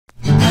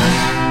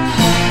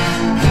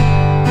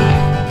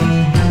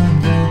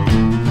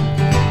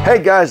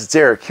Hey guys, it's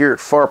Eric here at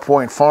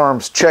Farpoint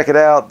Farms. Check it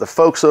out. The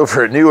folks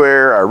over at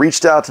NewAir, I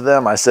reached out to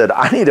them. I said,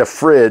 I need a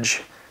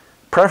fridge,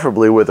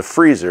 preferably with a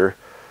freezer,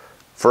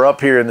 for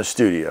up here in the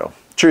studio.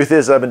 Truth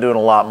is, I've been doing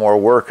a lot more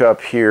work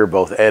up here,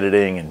 both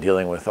editing and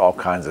dealing with all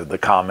kinds of the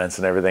comments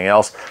and everything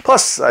else.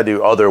 Plus, I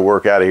do other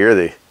work out of here,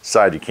 the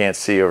side you can't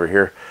see over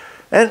here.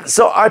 And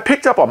so I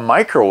picked up a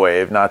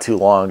microwave not too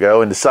long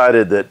ago and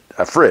decided that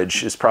a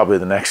fridge is probably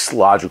the next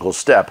logical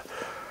step.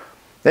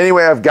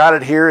 Anyway, I've got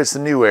it here. It's the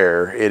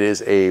NewAir. It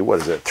is a,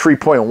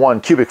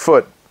 3.1 cubic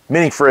foot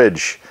mini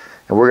fridge.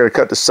 And we're going to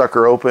cut this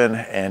sucker open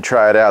and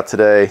try it out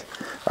today. I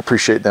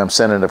appreciate them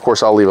sending it. Of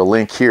course, I'll leave a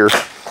link here.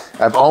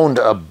 I've owned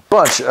a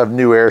bunch of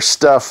NewAir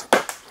stuff,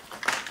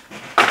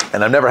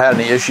 and I've never had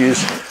any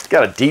issues.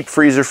 Got a deep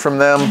freezer from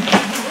them.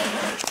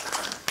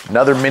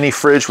 Another mini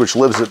fridge, which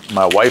lives at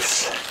my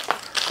wife's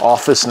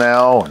office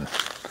now. And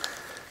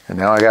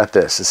now I got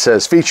this. It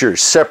says,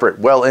 features separate,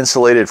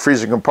 well-insulated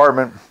freezer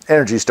compartment,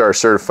 Energy Star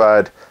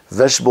certified,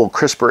 vegetable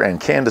crisper and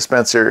can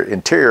dispenser,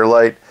 interior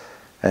light,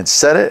 and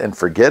set it and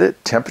forget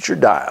it temperature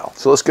dial.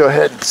 So let's go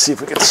ahead and see if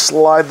we can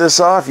slide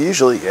this off.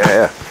 Usually,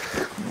 yeah,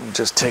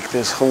 just take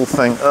this whole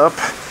thing up.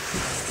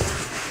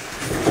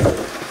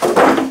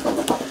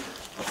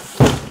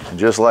 And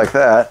just like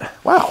that.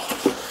 Wow.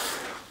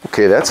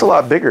 Okay, that's a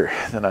lot bigger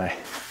than I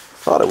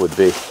thought it would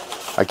be.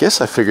 I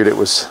guess I figured it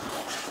was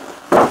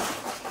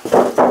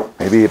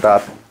maybe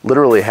about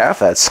literally half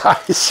that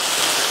size.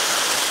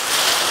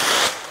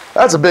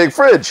 That's a big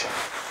fridge.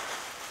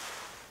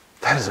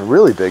 That is a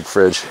really big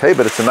fridge. Hey,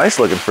 but it's a nice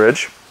looking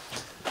fridge.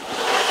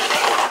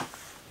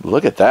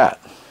 Look at that.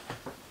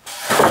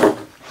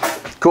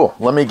 Cool.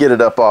 Let me get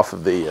it up off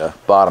of the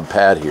bottom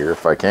pad here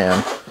if I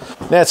can.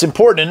 Now, it's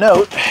important to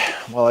note,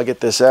 while I get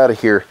this out of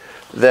here,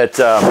 that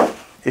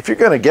if you're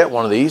going to get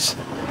one of these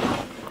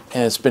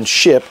and it's been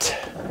shipped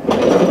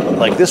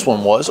like this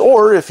one was,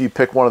 or if you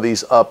pick one of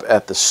these up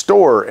at the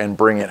store and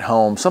bring it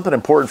home, something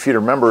important for you to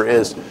remember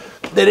is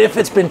that if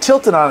it's been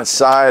tilted on its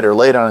side or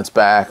laid on its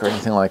back or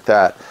anything like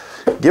that,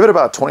 give it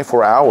about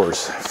 24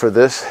 hours for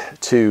this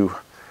to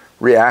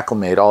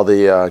reacclimate. All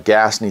the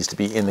gas needs to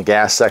be in the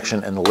gas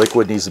section and the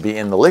liquid needs to be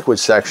in the liquid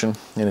section.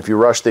 And if you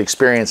rush the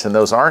experience and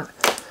those aren't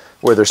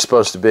where they're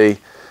supposed to be,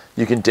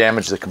 you can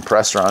damage the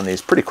compressor on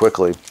these pretty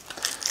quickly.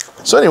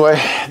 So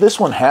anyway, this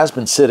one has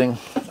been sitting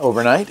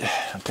overnight.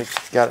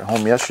 Got it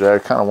home yesterday. I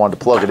kind of wanted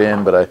to plug it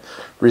in, but I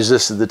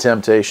resisted the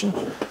temptation.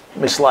 Let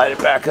me slide it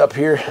back up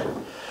here.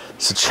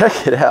 So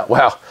check it out.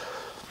 Wow.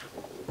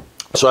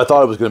 So I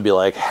thought it was going to be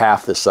like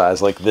half the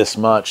size, like this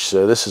much.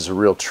 So this is a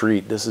real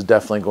treat. This is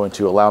definitely going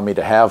to allow me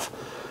to have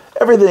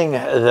everything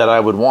that I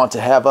would want to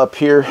have up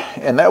here.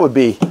 And that would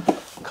be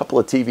a couple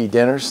of TV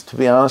dinners, to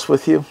be honest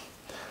with you.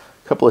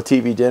 A couple of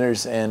TV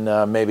dinners and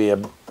maybe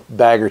a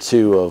bag or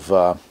two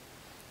of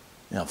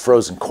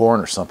frozen corn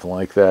or something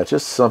like that.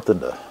 Just something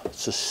to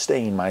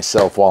sustain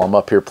myself while I'm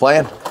up here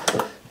playing.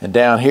 And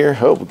down here,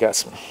 oh, we got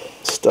some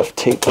stuff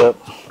taped up.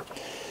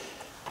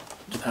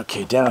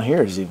 Okay, down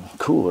here is even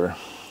cooler.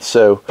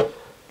 So,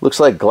 looks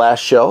like glass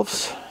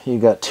shelves. You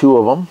got two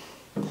of them.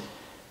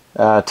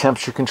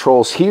 Temperature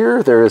controls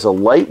here. There is a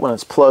light when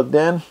it's plugged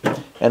in.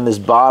 And this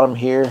bottom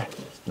here,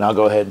 and I'll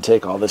go ahead and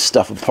take all this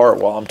stuff apart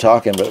while I'm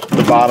talking, but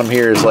the bottom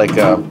here is like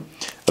a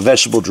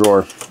vegetable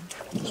drawer.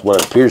 That's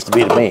what it appears to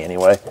be to me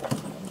anyway.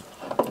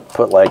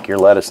 Put like your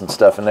lettuce and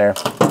stuff in there.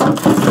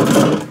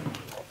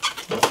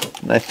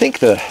 And I think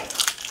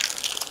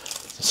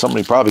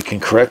somebody probably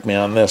can correct me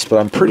on this, but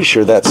I'm pretty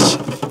sure that's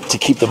to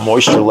keep the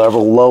moisture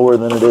level lower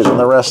than it is in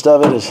the rest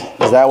of it. Is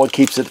that what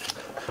keeps it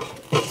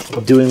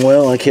doing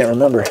well? I can't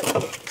remember.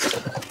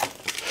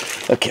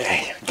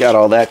 Okay, got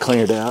all that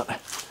cleared out.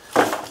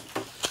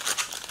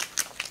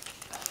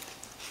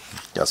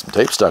 Got some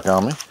tape stuck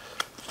on me.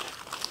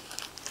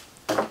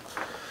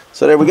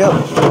 So there we go.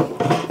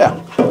 Yeah.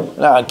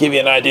 Now I'll give you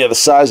an idea of the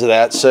size of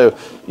that. So,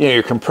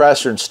 your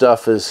compressor and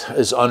stuff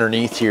is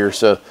underneath here.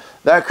 So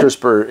that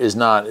crisper is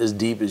not as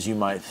deep as you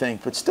might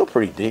think, but still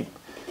pretty deep.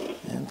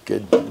 And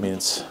good. I mean,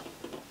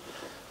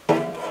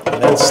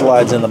 and then it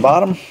slides in the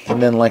bottom.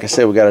 And then, like I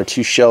said, we got our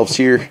two shelves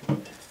here.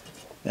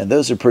 And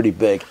those are pretty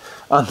big.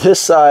 On this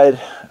side,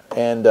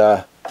 and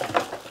oh,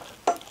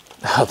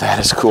 that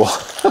is cool.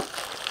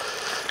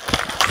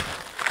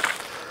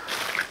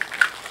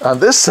 On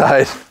this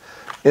side,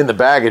 in the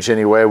baggage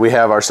anyway, we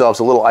have ourselves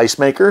a little ice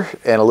maker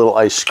and a little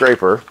ice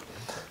scraper.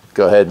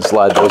 Go ahead and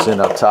slide those in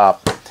up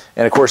top.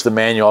 And of course the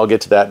manual, I'll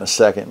get to that in a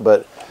second.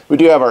 But we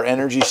do have our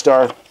Energy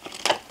Star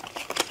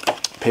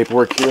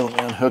paperwork here. Let me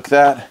unhook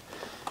that.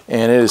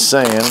 And it is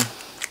saying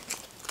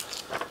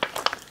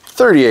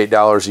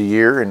 $38 a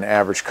year in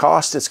average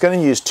cost. It's going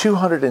to use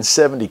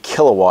 270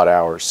 kilowatt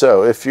hours.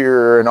 So if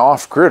you're an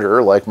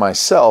off-gridder like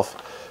myself,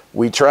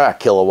 we track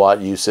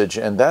kilowatt usage,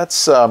 and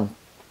that's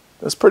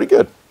pretty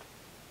good.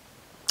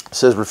 It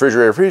says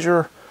refrigerator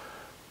freezer,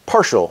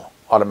 partial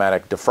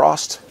automatic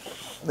defrost.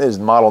 This is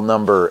model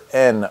number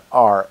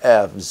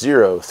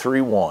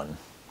NRF031.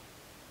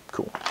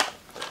 Cool.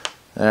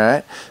 All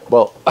right.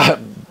 Well,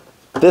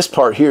 this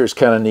part here is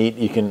kind of neat.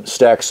 You can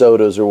stack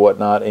sodas or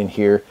whatnot in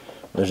here.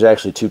 There's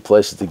actually 2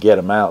 places to get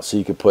them out, so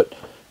you could put,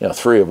 you know,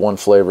 3 of one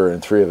flavor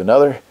and 3 of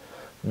another.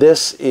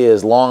 This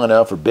is long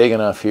enough or big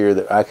enough here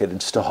that I could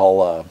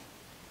install,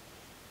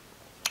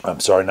 I'm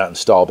sorry, not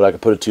install, but I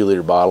could put a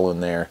 2-liter bottle in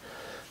there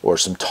or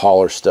some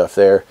taller stuff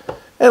there.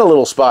 And a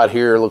little spot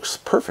here looks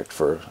perfect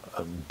for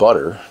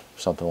butter,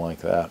 something like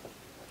that.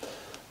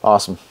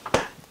 Awesome.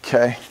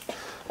 Okay.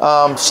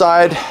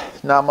 Side,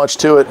 not much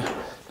to it.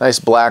 Nice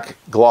black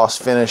gloss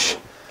finish.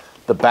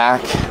 The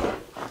back,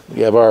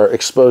 we have our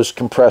exposed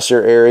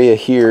compressor area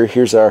here.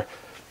 Here's our,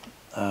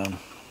 let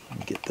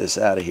me get this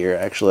out of here.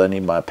 Actually, I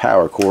need my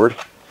power cord.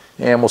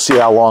 And we'll see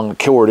how long the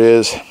cord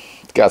is.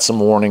 It's got some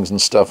warnings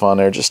and stuff on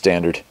there, just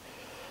standard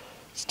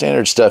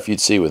stuff you'd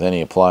see with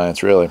any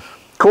appliance, really.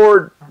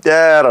 Cord,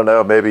 yeah, I don't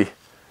know, maybe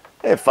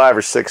 5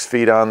 or 6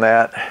 feet on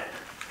that.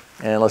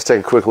 And let's take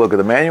a quick look at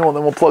the manual, and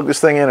then we'll plug this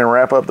thing in and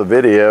wrap up the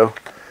video.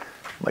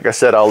 Like I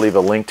said, I'll leave a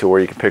link to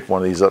where you can pick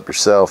one of these up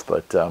yourself,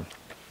 but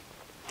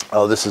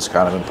oh, this is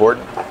kind of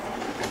important.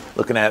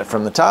 Looking at it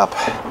from the top.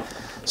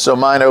 So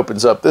mine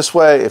opens up this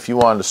way. If you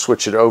wanted to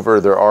switch it over,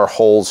 there are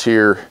holes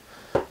here,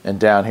 and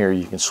down here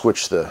you can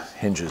switch the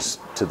hinges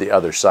to the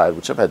other side,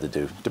 which I've had to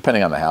do,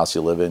 depending on the house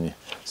you live in.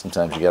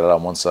 Sometimes you get it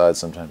on one side,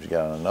 sometimes you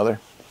get it on another.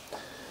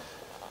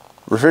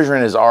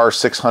 Refrigerant is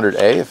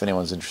R600A, if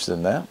anyone's interested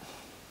in that.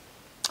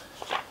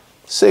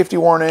 Safety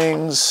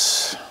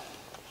warnings.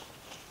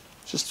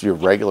 Just your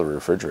regular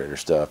refrigerator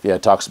stuff. Yeah,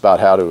 it talks about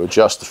how to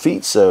adjust the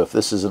feet. So if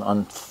this is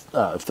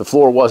if the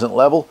floor wasn't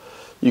level,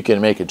 you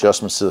can make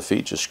adjustments to the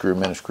feet. Just screw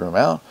them in and screw them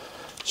out.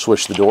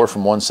 Switch the door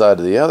from one side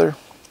to the other.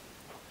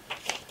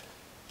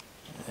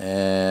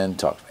 And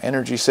talk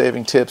energy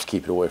saving tips.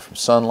 Keep it away from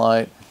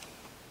sunlight.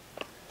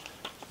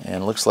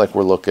 And it looks like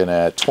we're looking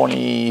at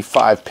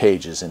 25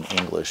 pages in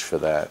English for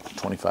that.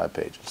 25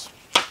 pages.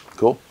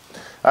 Cool.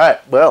 All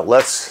right. Well,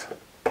 let's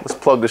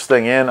plug this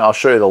thing in. I'll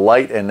show you the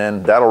light, and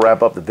then that'll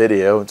wrap up the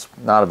video. It's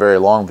not a very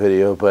long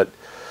video, but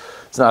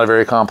it's not a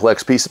very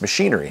complex piece of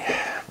machinery.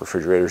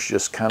 Refrigerators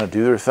just kind of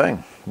do their thing,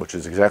 which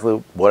is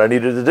exactly what I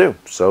needed to do.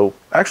 So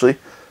actually,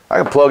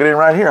 I can plug it in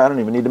right here. I don't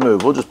even need to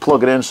move. We'll just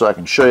plug it in so I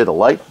can show you the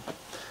light.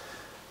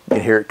 You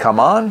can hear it come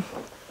on.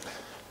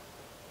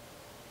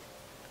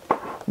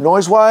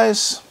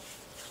 Noise-wise,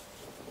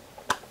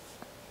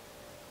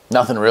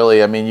 nothing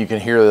really. I mean, you can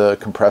hear the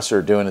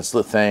compressor doing its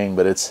thing,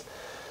 but it's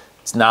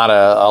not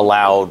a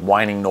loud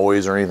whining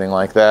noise or anything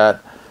like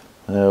that.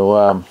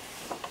 So,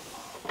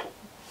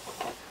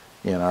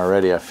 you know,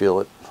 already I feel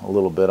it a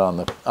little bit on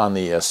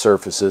the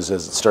surfaces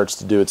as it starts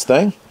to do its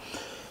thing.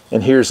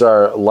 And here's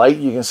our light.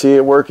 You can see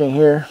it working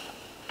here.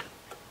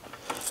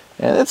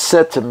 And it's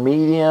set to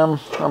medium.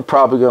 I'm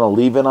probably going to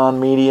leave it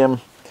on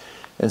medium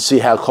and see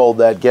how cold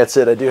that gets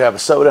it. I do have a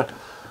soda.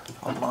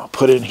 I'm going to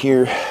put it in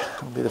here.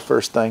 That'll be the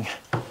first thing.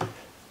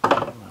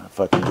 If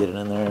I can get it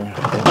in there.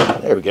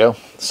 There we go.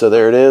 So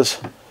there it is.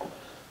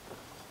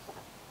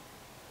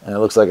 And it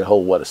looks like it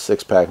holds, what, a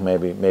 6-pack,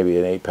 maybe an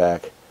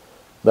 8-pack.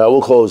 But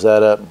we'll close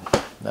that up.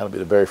 That'll be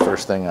the very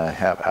first thing I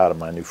have out of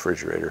my new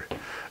refrigerator.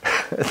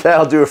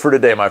 That'll do it for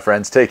today, my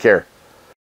friends. Take care.